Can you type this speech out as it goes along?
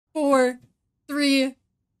4, 3,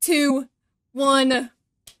 2, 1.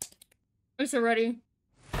 I'm so ready.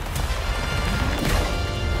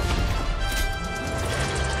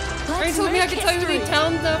 Are you telling me I can tell you the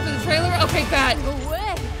Talon stuff in the trailer? Okay, bad. No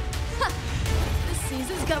way. This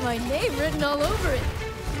season's got my name written all over it.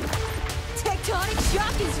 Tectonic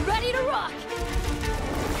Shock is ready to rock.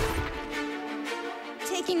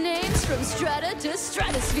 Taking names from strata to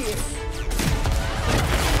stratosphere.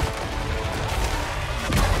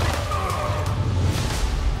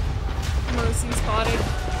 Mercy spotted.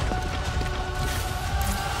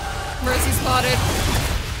 Mercy spotted.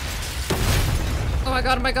 Oh my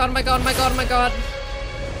god, oh my god, oh my god, oh my god, oh my god.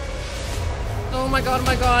 Oh my god, oh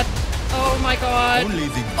my god. Oh my god.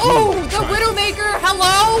 Oh, the Widowmaker,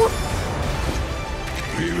 hello?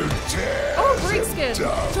 Oh, great skin.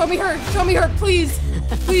 Show me her, please.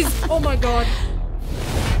 Please, oh my god.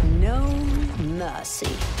 No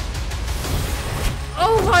mercy.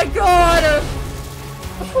 Oh my god.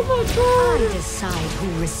 Oh my god. I decide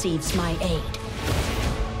who receives my aid.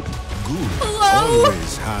 Good Hello?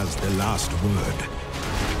 always has the last word.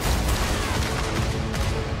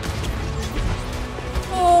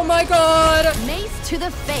 Oh my god. Mace to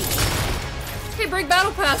the face. Okay, break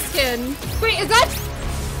battle pass skin. Wait, is that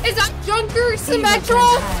Junker Symmetra?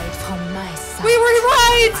 We were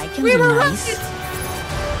right! We were right!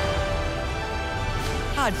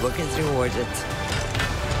 Hard work is rewarded.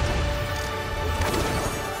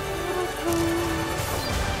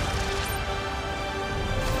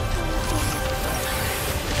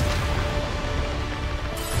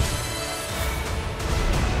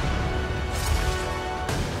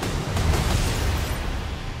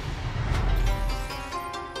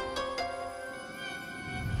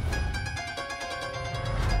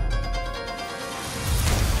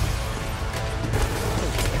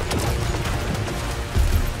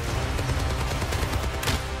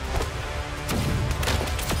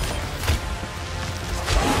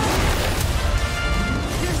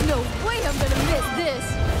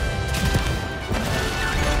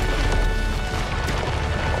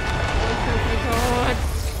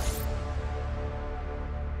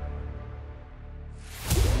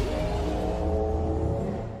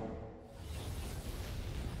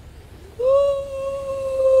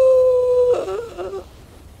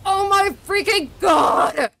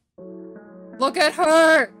 God! Look at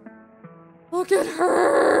her! Look at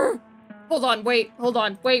her! Hold on, wait, hold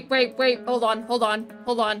on, wait, hold on.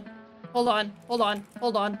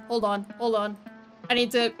 I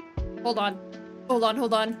need to, hold on. Oh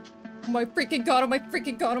my freaking god, oh my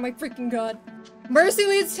freaking god. Mercy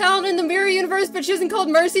leads Talon in the Mirror Universe, but she isn't called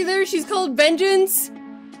Mercy there, she's called Vengeance.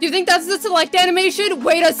 Do you think that's the select animation?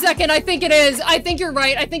 Wait a second, I think it is. I think you're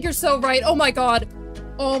right, I think you're so right. Oh my god.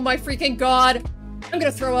 Oh my freaking god. I'm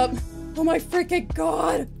gonna throw up. Oh my freaking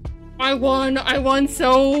god. I won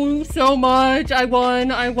so much. I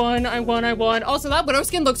won. Also, that Widow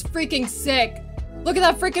skin looks freaking sick. Look at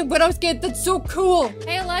that freaking Widow skin, that's so cool.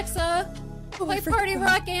 Hey Alexa, play Party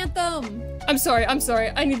Rock Anthem. I'm sorry,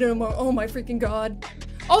 I need to know more. Oh my freaking god.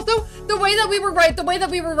 Also, the way that we were right,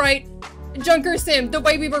 Junker Sim, the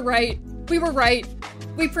way we were right.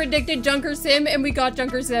 We predicted Junker Sim and we got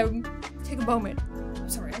Junker Sim. Take a moment.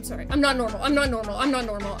 I'm sorry. I'm not normal. I'm so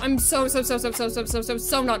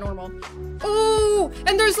not normal. Oh,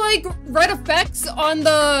 and there's like red effects on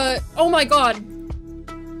the, oh my god.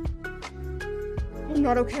 I'm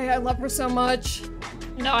not okay. I love her so much.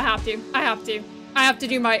 No, I have to key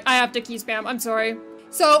spam. I'm sorry.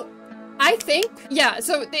 So, I think, yeah,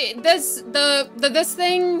 so this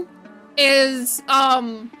thing is,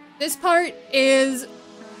 this part is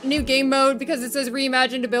new game mode because it says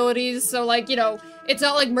reimagined abilities. So like, you know, it's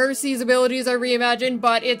not like Mercy's abilities are reimagined,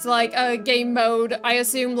 but it's like a game mode. I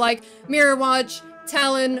assume like Mirror Watch,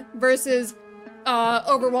 Talon versus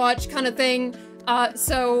Overwatch kind of thing.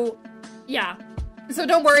 So yeah. So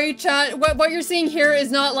don't worry, chat. What you're seeing here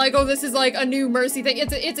is not like, oh, this is like a new Mercy thing.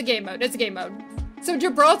 It's a game mode. So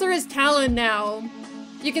Gibraltar is Talon now.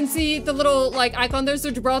 You can see the little like icon there.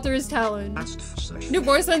 So Gibraltar is Talon. New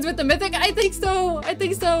voice lines with the Mythic. I think so.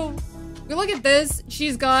 We look at this,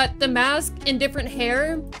 she's got the mask and different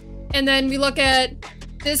hair, and then we look at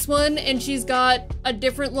this one and she's got a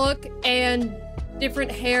different look and different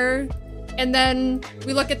hair, and then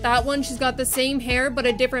we look at that one, she's got the same hair but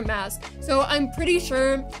a different mask. So I'm pretty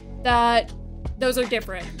sure that those are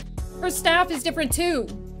different. Her staff is different too.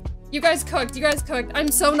 You guys cooked. I'm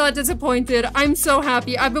so not disappointed. I'm so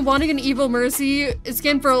happy. I've been wanting an Evil Mercy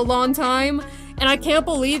skin for a long time, and I can't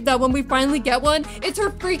believe that when we finally get one, it's her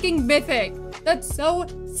freaking Mythic. That's so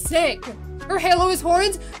sick. Her halo is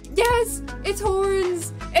horns. Yes, it's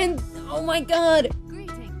horns. And oh my god.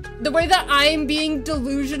 the way that I'm being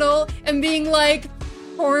delusional and being like,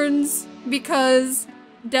 horns because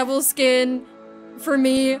devil skin for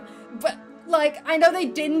me, but like, I know they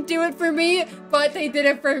didn't do it for me, but they did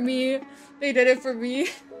it for me. They did it for me.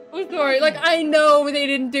 I'm sorry, like, I know they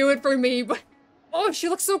didn't do it for me, but oh, she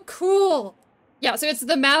looks so cool. Yeah, so it's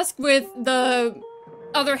the mask with the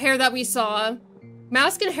other hair that we saw.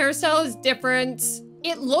 Mask and hairstyle is different.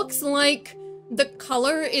 It looks like the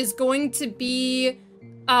color is going to be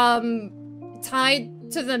tied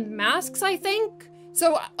to the masks, I think.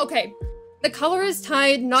 So, okay, the color is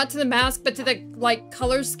tied not to the mask, but to the like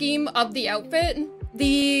color scheme of the outfit.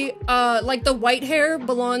 The like the white hair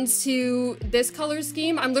belongs to this color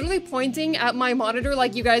scheme. I'm literally pointing at my monitor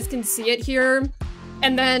like you guys can see it here.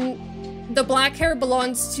 And then the black hair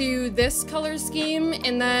belongs to this color scheme,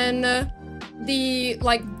 and then the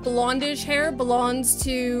like blondish hair belongs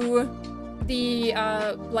to the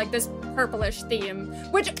like this purplish theme,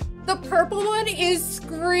 which the purple one is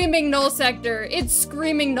screaming null sector. It's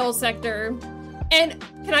screaming null sector. And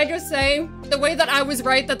can I just say, the way that I was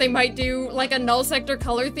right that they might do like a null sector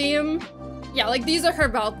color theme, yeah, like these are her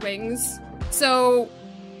Valk wings. So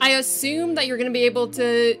I assume that you're gonna be able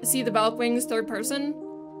to see the Valk wings third person,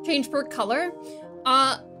 change per color.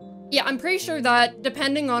 Yeah, I'm pretty sure that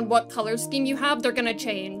depending on what color scheme you have, they're gonna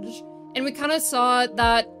change. And we kind of saw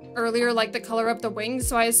that earlier, like the color of the wings.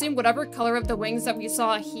 So I assume whatever color of the wings that we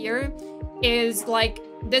saw here is like,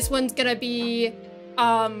 this one's gonna be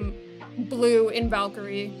blue in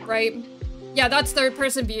Valkyrie, right? Yeah, that's third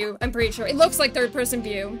person view, I'm pretty sure. It looks like third person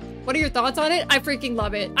view. What are your thoughts on it? I freaking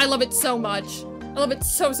love it. I love it so much. I love it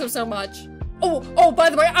so, so, so much. Oh, by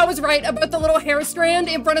the way, I was right about the little hair strand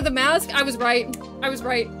in front of the mask. I was right. I was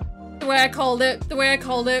right. The way I called it. The way I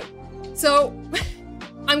called it. So,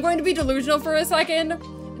 I'm going to be delusional for a second.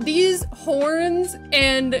 These horns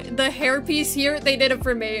and the hairpiece here, they did it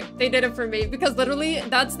for me. They did it for me. Because literally,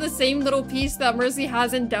 that's the same little piece that Mercy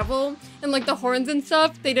has in Devil. And like the horns and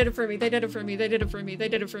stuff, they did it for me. They did it for me. They did it for me. They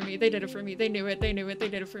did it for me. They did it for me. They knew it. They knew it. They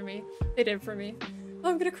did it for me. They did it for me.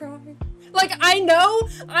 I'm gonna cry. Like, I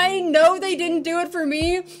know they didn't do it for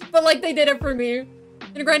me, but like they did it for me.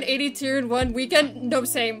 Gonna grind 80 tier in one weekend? No,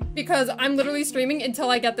 same. Because I'm literally streaming until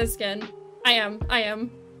I get this skin. I am.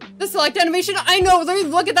 The select animation? I know,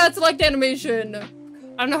 look at that select animation. I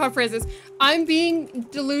don't know how to phrase this. I'm being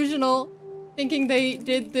delusional, thinking they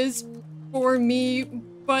did this for me,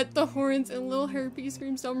 but the horns and little hairpiece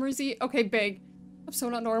scream so Mercy. Okay, big. I'm so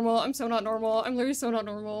not normal. I'm so not normal. I'm literally so not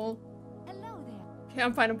normal. Hello there. Okay,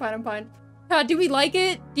 I'm fine. Do we like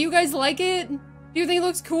it? Do you guys like it? Do you think it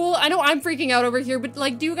looks cool? I know I'm freaking out over here, but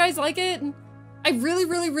like, do you guys like it? I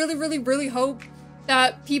really hope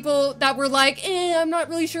that people that were like, I'm not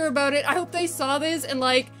really sure about it, I hope they saw this and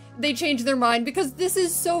like, they changed their mind, because this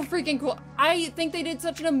is so freaking cool. I think they did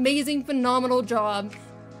such an amazing, phenomenal job.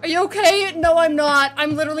 Are you okay? No, I'm not.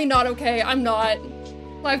 I'm literally not okay. I'm not.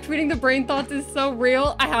 Live tweeting the brain thoughts is so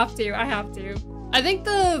real. I have to. I think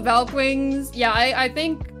the Valk wings, yeah, I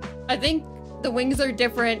think the wings are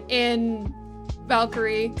different in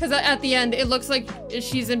Valkyrie, because at the end, it looks like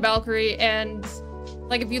she's in Valkyrie, and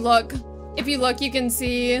like, if you look, you can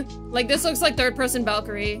see, like, this looks like third person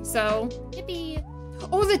Valkyrie, so. Yippee.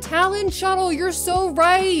 Oh, the Talon shuttle, you're so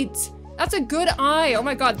right. That's a good eye. Oh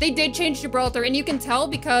my god, they did change Gibraltar, and you can tell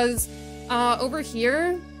because over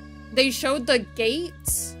here, they showed the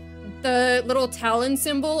gate, the little Talon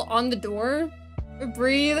symbol on the door.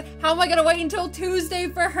 Breathe. How am I gonna wait until Tuesday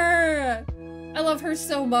for her? I love her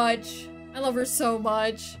so much. I love her so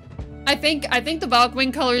much. I think the Valk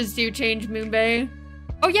wing colors do change Moonbay.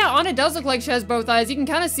 Oh yeah, Anna does look like she has both eyes. You can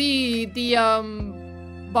kind of see the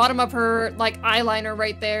bottom of her like eyeliner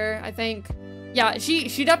right there, I think. Yeah,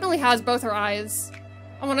 she definitely has both her eyes.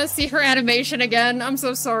 I want to see her animation again. I'm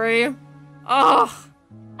so sorry. Oh,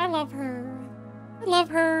 I love her. I love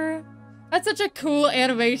her. That's such a cool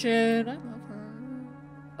animation. I love her.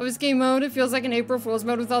 Oh, this game mode, it feels like an April Fool's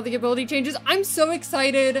mode with all the ability changes. I'm so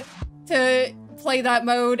excited to play that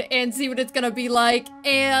mode and see what it's gonna be like.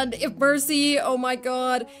 And if Mercy, oh my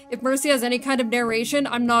god, if Mercy has any kind of narration,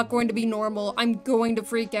 I'm not going to be normal. I'm going to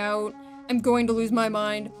freak out. I'm going to lose my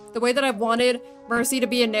mind. The way that I've wanted Mercy to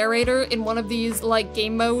be a narrator in one of these like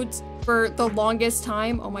game modes for the longest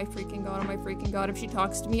time. Oh my freaking god, oh my freaking god. If she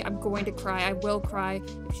talks to me, I'm going to cry. I will cry.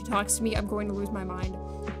 If she talks to me, I'm going to lose my mind.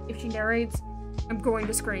 If she narrates, I'm going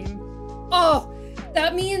to scream. Oh!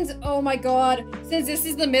 That means, oh my god, since this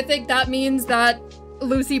is the Mythic, that means that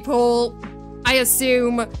Lucy Pohl, I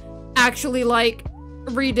assume, actually, like,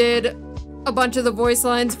 redid a bunch of the voice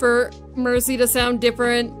lines for Mercy to sound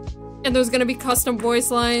different, and there's gonna be custom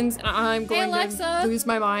voice lines, and I'm going to lose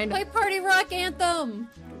my mind. Play Party Rock Anthem!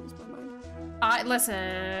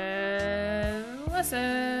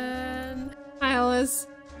 Listen. Hi, Alice.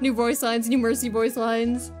 New voice lines, new Mercy voice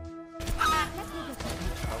lines.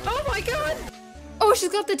 Oh my god! Oh,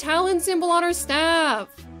 she's got the Talon symbol on her staff.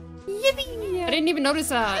 Yippee! I didn't even notice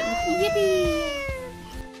that. Yippee!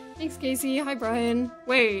 Thanks, Casey. Hi, Brian.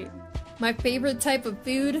 Wait. My favorite type of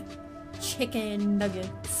food? Chicken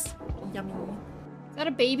nuggets. Yummy. Is that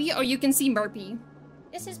a baby? Oh, you can see Murpy.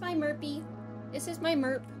 This is my Murpy. This is my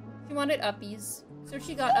Murp. She wanted uppies. So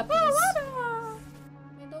she got uppies.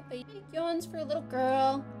 My little baby. Yawns for a little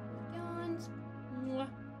girl. Yawns. Mwah.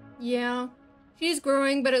 Yeah. She's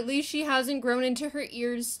growing, but at least she hasn't grown into her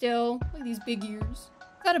ears still. Look at these big ears.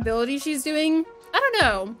 That ability she's doing? I don't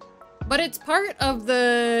know. But it's part of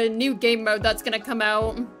the new game mode that's gonna come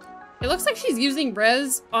out. It looks like she's using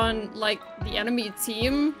res on, like, the enemy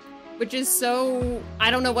team, which is so... I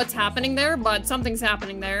don't know what's happening there, but something's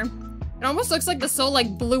happening there. It almost looks like the soul,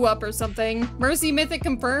 like, blew up or something. Mercy Mythic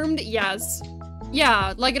confirmed? Yes.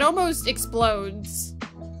 Yeah, like, it almost explodes.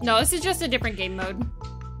 No, this is just a different game mode.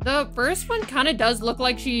 The first one kind of does look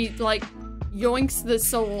like she, like, yoinks the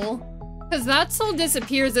soul. Because that soul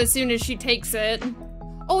disappears as soon as she takes it.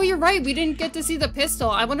 Oh, you're right, we didn't get to see the pistol.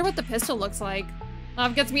 I wonder what the pistol looks like.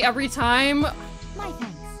 That gets me every time. My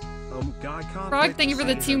thanks. Frog, thank you for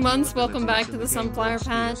the 2 months. Welcome back to the Sunflower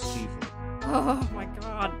Patch. Oh my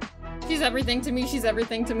god. She's everything to me, she's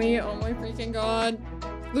everything to me. Oh my freaking god.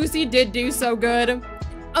 Lucy did do so good.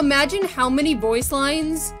 Imagine how many voice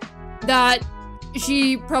lines that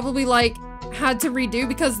she probably, like, had to redo,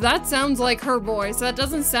 because that sounds like her voice. That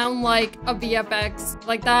doesn't sound like a VFX.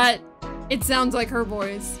 Like that, it sounds like her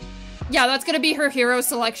voice. Yeah, that's gonna be her hero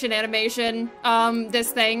selection animation.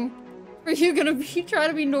 This thing. Are you gonna be trying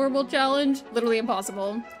to be normal challenge? Literally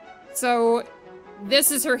impossible. So,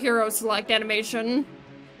 this is her hero select animation.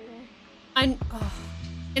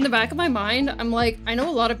 In the back of my mind, I'm like, I know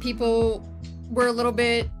a lot of people were a little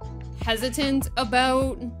bit hesitant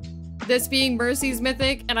about this being Mercy's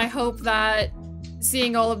Mythic, and I hope that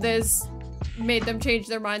seeing all of this made them change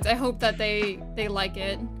their minds. I hope that they like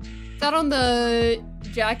it. That on the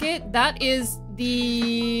jacket, that is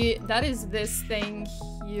this thing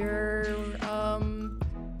here,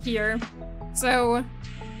 here. So,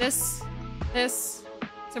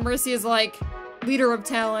 so Mercy is like leader of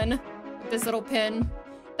Talon with this little pin.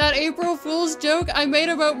 That April Fool's joke I made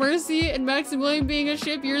about Mercy and Maximilian being a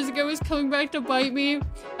ship years ago is coming back to bite me.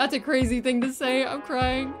 That's a crazy thing to say. I'm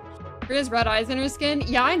crying. She has red eyes in her skin.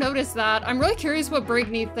 Yeah, I noticed that. I'm really curious what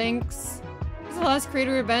Brigney thinks. This is the last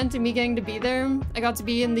creator event and me getting to be there. I got to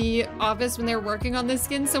be in the office when they were working on this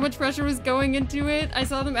skin. So much pressure was going into it. I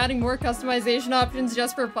saw them adding more customization options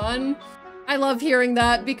just for fun. I love hearing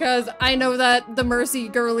that because I know that the Mercy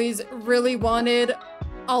girlies really wanted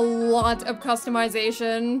a lot of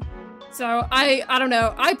customization. So I don't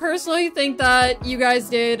know. I personally think that you guys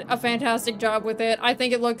did a fantastic job with it. I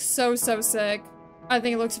think it looks so sick. I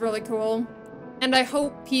think it looks really cool. And I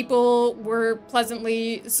hope people were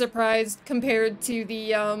pleasantly surprised compared to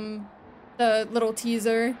the little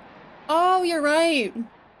teaser. Oh, you're right.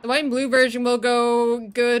 The white and blue version will go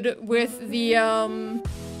good with the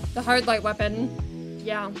hard light weapon.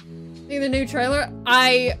 Yeah. See the new trailer?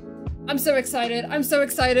 I'm so excited. I'm so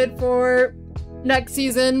excited for next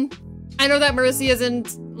season. I know that Mercy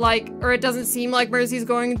isn't like, or it doesn't seem like Mercy's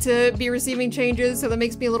going to be receiving changes, so that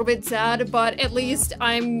makes me a little bit sad, but at least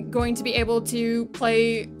I'm going to be able to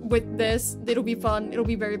play with this. It'll be fun. It'll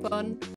be very fun.